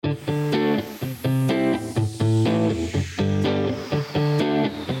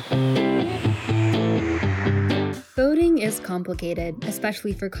complicated,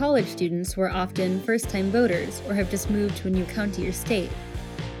 especially for college students who are often first-time voters or have just moved to a new county or state.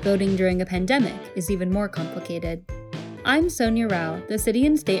 Voting during a pandemic is even more complicated. I'm Sonia Rao, the City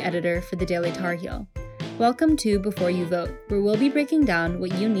and State Editor for the Daily Tar Heel. Welcome to Before You Vote, where we'll be breaking down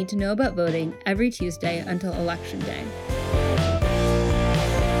what you need to know about voting every Tuesday until Election Day.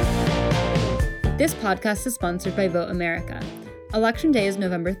 This podcast is sponsored by Vote America. Election Day is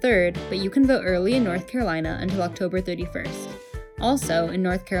November 3rd, but you can vote early in North Carolina until October 31st. Also, in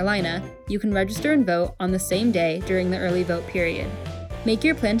North Carolina, you can register and vote on the same day during the early vote period. Make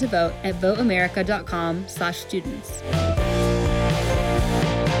your plan to vote at voteamerica.com/students.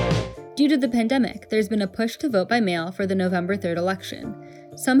 Due to the pandemic, there's been a push to vote by mail for the November 3rd election.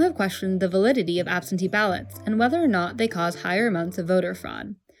 Some have questioned the validity of absentee ballots and whether or not they cause higher amounts of voter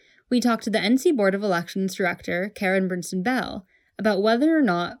fraud. We talked to the NC Board of Elections Director, Karen Brinson-Bell, about whether or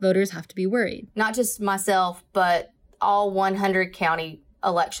not voters have to be worried. Not just myself, but all 100 county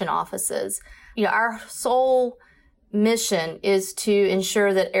election offices. Our sole mission is to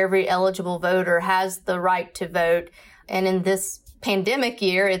ensure that every eligible voter has the right to vote. And in this pandemic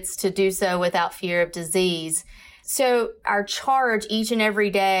year, it's to do so without fear of disease. So our charge each and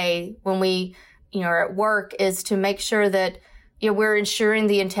every day when we, are at work is to make sure that we're ensuring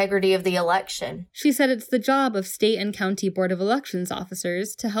the integrity of the election. She said it's the job of state and county board of elections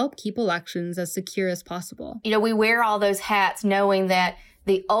officers to help keep elections as secure as possible. We wear all those hats knowing that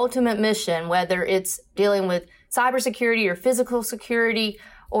the ultimate mission, whether it's dealing with cybersecurity or physical security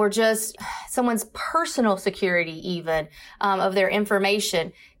or just someone's personal security even of their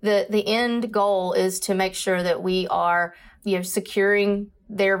information, the end goal is to make sure that we are securing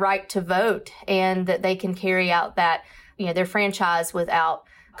their right to vote and that they can carry out that their franchise without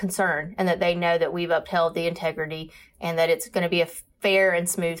concern, and that they know that we've upheld the integrity and that it's going to be a fair and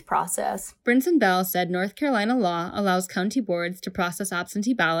smooth process. Brinson-Bell said North Carolina law allows county boards to process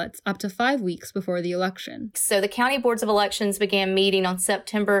absentee ballots up to 5 weeks before the election. So the county boards of elections began meeting on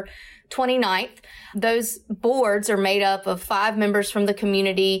September 29th. Those boards are made up of 5 members from the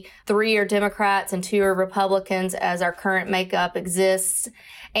community, 3 are Democrats and 2 are Republicans as our current makeup exists.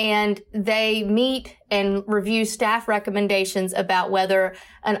 And they meet and review staff recommendations about whether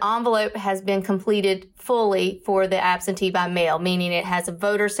an envelope has been completed fully for the absentee by mail, meaning it has a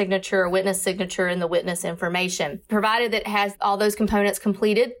voter signature, a witness signature, and the witness information. Provided that it has all those components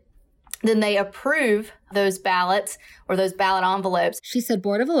completed, then they approve those ballots or those ballot envelopes. She said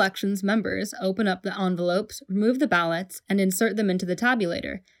Board of Elections members open up the envelopes, remove the ballots, and insert them into the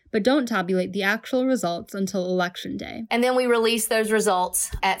tabulator, but don't tabulate the actual results until Election Day. And then we release those results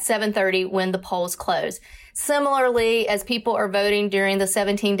at 7:30 when the polls close. Similarly, as people are voting during the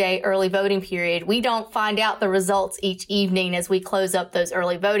 17-day early voting period, we don't find out the results each evening as we close up those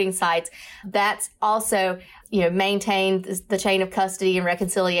early voting sites. That's also maintain the chain of custody and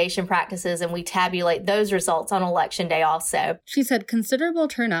reconciliation practices, and we tabulate those results on Election Day also. She said considerable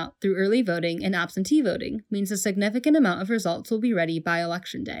turnout through early voting and absentee voting means a significant amount of results will be ready by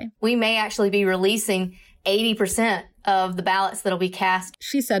Election Day. We may actually be releasing 80% of the ballots that'll be cast.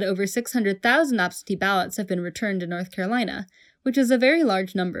 She said over 600,000 absentee ballots have been returned to North Carolina, which is a very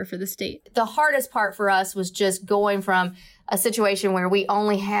large number for the state. The hardest part for us was just going from a situation where we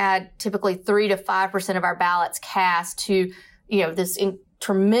only had typically 3 to 5% of our ballots cast to, this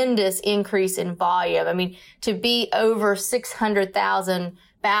tremendous increase in volume. I mean, to be over 600,000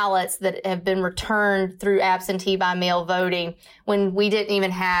 ballots that have been returned through absentee by mail voting when we didn't even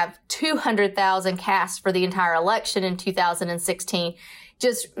have 200,000 cast for the entire election in 2016.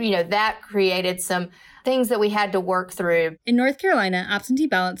 Just, that created some things that we had to work through. In North Carolina, absentee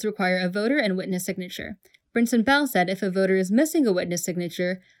ballots require a voter and witness signature. Brinson-Bell said if a voter is missing a witness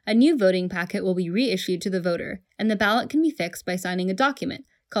signature, a new voting packet will be reissued to the voter, and the ballot can be fixed by signing a document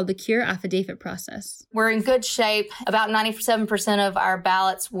called the Cure Affidavit process. We're in good shape. About 97% of our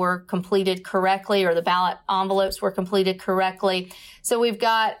ballots were completed correctly, or the ballot envelopes were completed correctly. So we've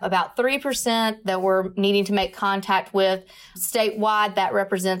got about 3% that we're needing to make contact with. Statewide, that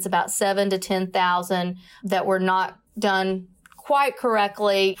represents about 7,000 to 10,000 that were not done quite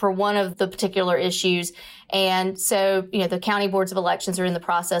correctly for one of the particular issues. And so, the county boards of elections are in the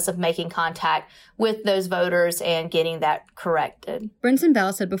process of making contact with those voters and getting that corrected.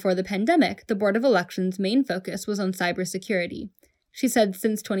 Brinson-Bell said before the pandemic, the Board of Elections' main focus was on cybersecurity. She said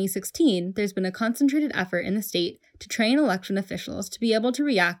since 2016, there's been a concentrated effort in the state to train election officials to be able to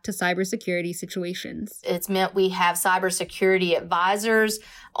react to cybersecurity situations. It's meant we have cybersecurity advisors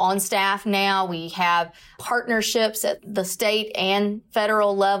on staff now. We have partnerships at the state and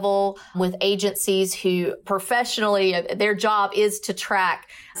federal level with agencies who professionally, their job is to track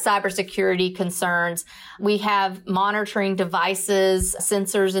cybersecurity concerns. We have monitoring devices,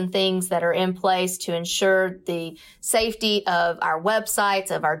 sensors and things that are in place to ensure the safety of our websites,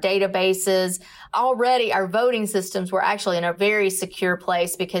 of our databases. Already our voting systems were actually in a very secure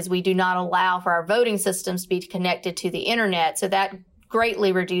place because we do not allow for our voting systems to be connected to the internet. So that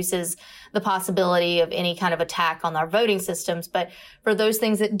greatly reduces the possibility of any kind of attack on our voting systems. But for those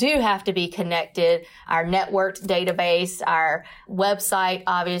things that do have to be connected, our networked database, our website,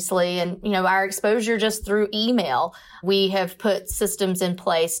 obviously, and, our exposure just through email, we have put systems in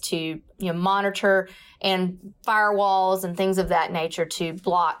place to, monitor and firewalls and things of that nature to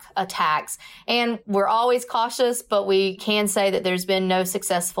block attacks. And we're always cautious, but we can say that there's been no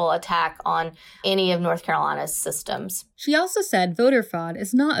successful attack on any of North Carolina's systems. She also said voter fraud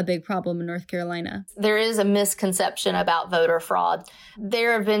is not a big problem in North Carolina. There is a misconception about voter fraud.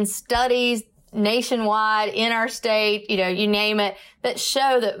 There have been studies nationwide, in our state, you name it, that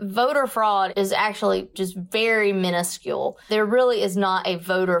show that voter fraud is actually just very minuscule. There really is not a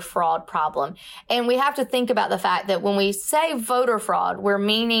voter fraud problem. And we have to think about the fact that when we say voter fraud, we're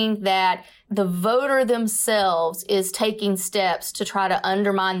meaning that the voter themselves is taking steps to try to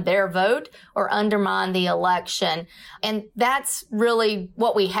undermine their vote or undermine the election. And that's really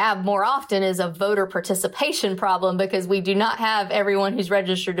what we have more often is a voter participation problem because we do not have everyone who's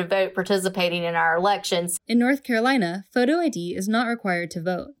registered to vote participating in our elections. In North Carolina, photo ID is not required to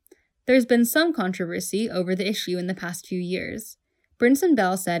vote. There's been some controversy over the issue in the past few years. Brinson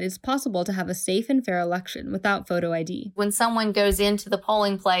Bell said it's possible to have a safe and fair election without photo ID. When someone goes into the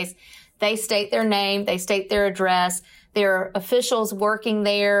polling place, they state their name, they state their address. There are officials working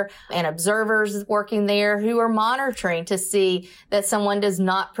there and observers working there who are monitoring to see that someone does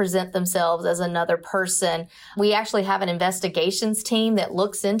not present themselves as another person. We actually have an investigations team that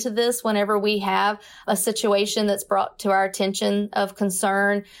looks into this whenever we have a situation that's brought to our attention of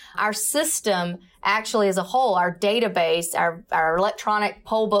concern. Our system actually as a whole, our database, our electronic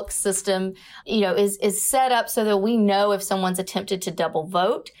poll book system, is set up so that we know if someone's attempted to double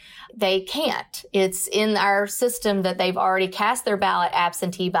vote. They can't. It's in our system that they've already cast their ballot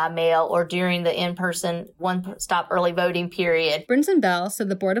absentee by mail or during the in-person one-stop early voting period. Brinson Bell said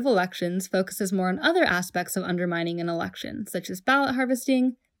the Board of Elections focuses more on other aspects of undermining an election, such as ballot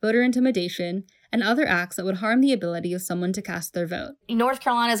harvesting, voter intimidation, and other acts that would harm the ability of someone to cast their vote. North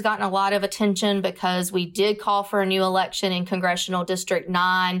Carolina has gotten a lot of attention because we did call for a new election in Congressional District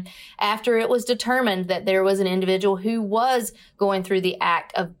 9 after it was determined that there was an individual who was going through the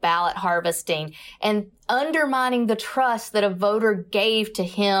act of ballot harvesting and undermining the trust that a voter gave to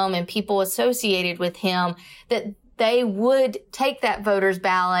him and people associated with him, that they would take that voter's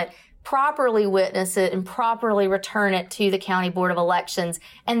ballot, properly witness it and properly return it to the County Board of Elections,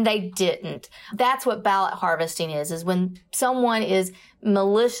 and they didn't. That's what ballot harvesting is when someone is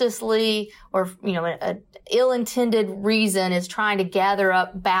maliciously or, an ill-intended reason is trying to gather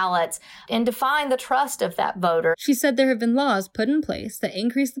up ballots and define the trust of that voter. She said there have been laws put in place that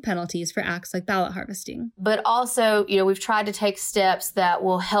increase the penalties for acts like ballot harvesting. But also, we've tried to take steps that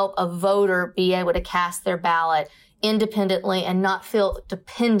will help a voter be able to cast their ballot independently and not feel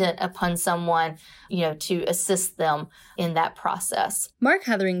dependent upon someone, to assist them in that process. Mark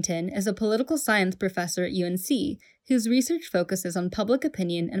Hetherington is a political science professor at UNC whose research focuses on public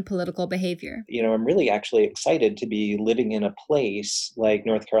opinion and political behavior. I'm really actually excited to be living in a place like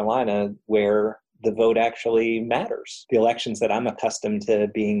North Carolina where the vote actually matters. The elections that I'm accustomed to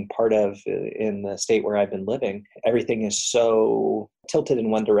being part of in the state where I've been living, everything is so tilted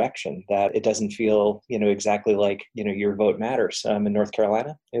in one direction that it doesn't feel, exactly like, your vote matters. In North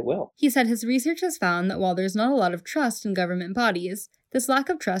Carolina, it will. He said his research has found that while there's not a lot of trust in government bodies, this lack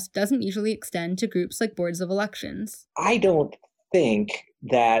of trust doesn't usually extend to groups like boards of elections. I don't think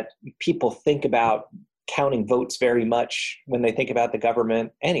that people think about counting votes very much when they think about the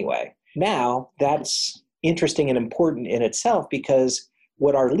government anyway. Now, that's interesting and important in itself because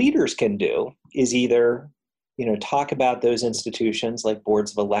what our leaders can do is either, talk about those institutions like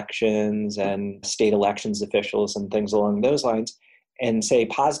boards of elections and state elections officials and things along those lines and say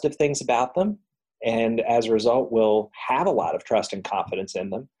positive things about them. And as a result, we'll have a lot of trust and confidence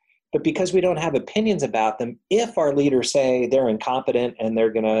in them. But because we don't have opinions about them, if our leaders say they're incompetent and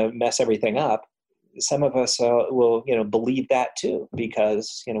they're going to mess everything up, some of us will, believe that too,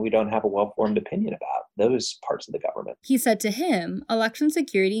 because, we don't have a well-formed opinion about those parts of the government. He said to him, election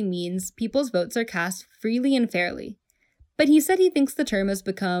security means people's votes are cast freely and fairly. But he said he thinks the term has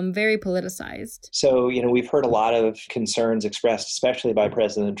become very politicized. So, we've heard a lot of concerns expressed, especially by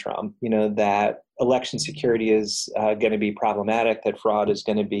President Trump, that election security is going to be problematic, that fraud is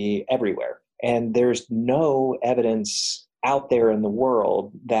going to be everywhere. And there's no evidence out there in the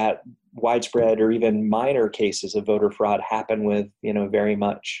world that widespread or even minor cases of voter fraud happen with, very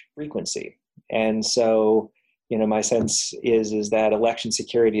much frequency. And so, my sense is that election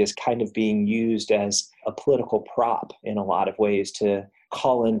security is kind of being used as a political prop in a lot of ways to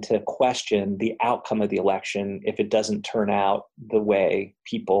call into question the outcome of the election if it doesn't turn out the way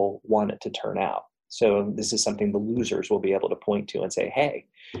people want it to turn out. So this is something the losers will be able to point to and say, hey,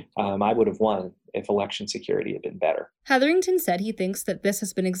 I would have won if election security had been better. Hetherington said he thinks that this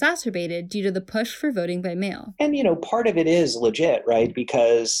has been exacerbated due to the push for voting by mail. And, part of it is legit, right?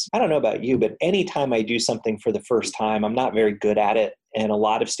 Because I don't know about you, but anytime I do something for the first time, I'm not very good at it. And a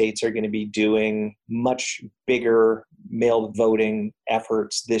lot of states are going to be doing much bigger mail voting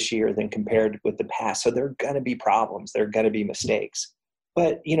efforts this year than compared with the past. So there are going to be problems. There are going to be mistakes.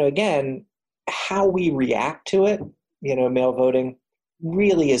 But, again, how we react to it, mail voting,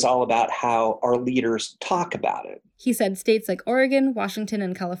 really is all about how our leaders talk about it. He said states like Oregon, Washington,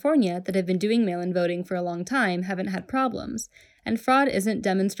 and California that have been doing mail-in voting for a long time haven't had problems, and fraud isn't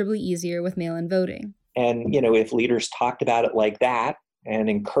demonstrably easier with mail-in voting. And, if leaders talked about it like that and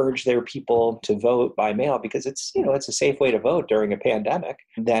encouraged their people to vote by mail because it's a safe way to vote during a pandemic,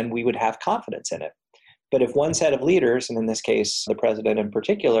 then we would have confidence in it. But if one set of leaders, and in this case, the president in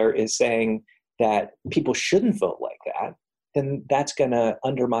particular, is saying that people shouldn't vote like that, then that's going to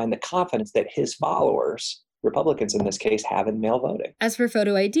undermine the confidence that his followers, Republicans in this case, have in mail voting. As for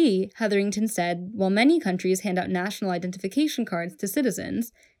photo ID, Hetherington said, while many countries hand out national identification cards to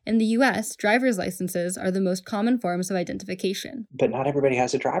citizens, in the U.S., driver's licenses are the most common forms of identification. But not everybody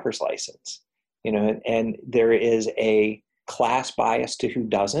has a driver's license, and there is a class bias to who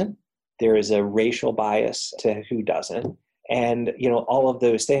doesn't. There is a racial bias to who doesn't. And, all of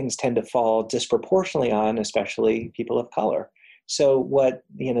those things tend to fall disproportionately on, especially people of color. So what,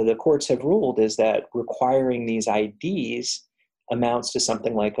 the courts have ruled is that requiring these IDs amounts to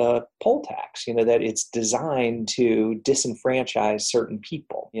something like a poll tax, that it's designed to disenfranchise certain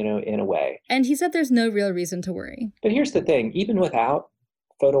people, in a way. And he said there's no real reason to worry. But here's the thing, even without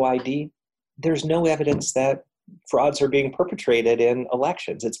photo ID, there's no evidence that frauds are being perpetrated in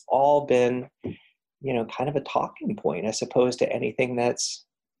elections. It's all been kind of a talking point as opposed to anything that's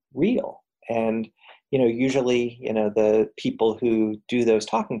real. And, usually, the people who do those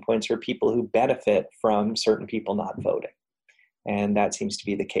talking points are people who benefit from certain people not voting. And that seems to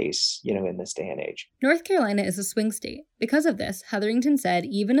be the case, in this day and age. North Carolina is a swing state. Because of this, Hetherington said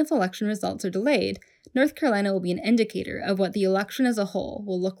even if election results are delayed, North Carolina will be an indicator of what the election as a whole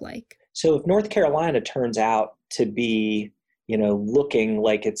will look like. So if North Carolina turns out to be looking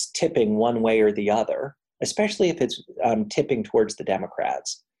like it's tipping one way or the other, especially if it's tipping towards the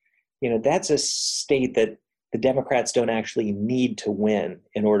Democrats, that's a state that the Democrats don't actually need to win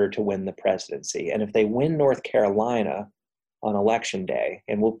in order to win the presidency. And if they win North Carolina on Election Day,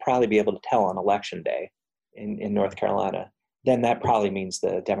 and we'll probably be able to tell on Election Day in North Carolina, then that probably means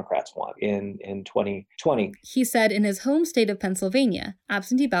the Democrats won in 2020. He said in his home state of Pennsylvania,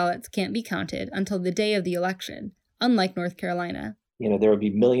 absentee ballots can't be counted until the day of the election, unlike North Carolina. There will be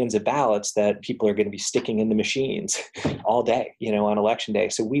millions of ballots that people are going to be sticking in the machines all day, on Election Day.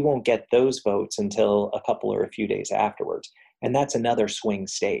 So we won't get those votes until a couple or a few days afterwards. And that's another swing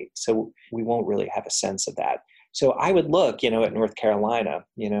state. So we won't really have a sense of that. So I would look, at North Carolina,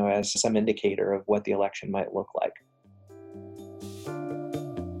 as some indicator of what the election might look like.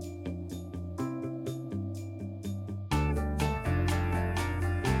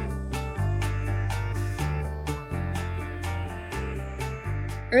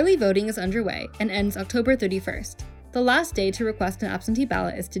 Early voting is underway and ends October 31st. The last day to request an absentee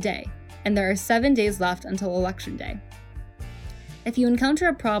ballot is today, and there are 7 days left until Election Day. If you encounter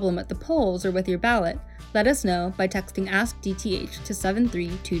a problem at the polls or with your ballot, let us know by texting AskDTH to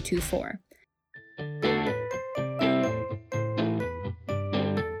 73224.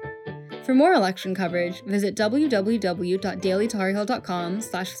 For more election coverage, visit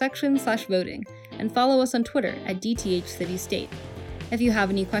www.dailytarhill.com/section/voting and follow us on Twitter at DTH City State. If you have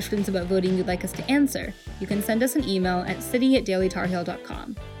any questions about voting you'd like us to answer, you can send us an email at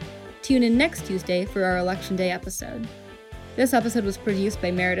city@dailytarhill.com. Tune in next Tuesday for our Election Day episode. This episode was produced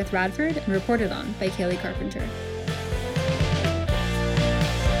by Meredith Radford and reported on by Kaylee Carpenter.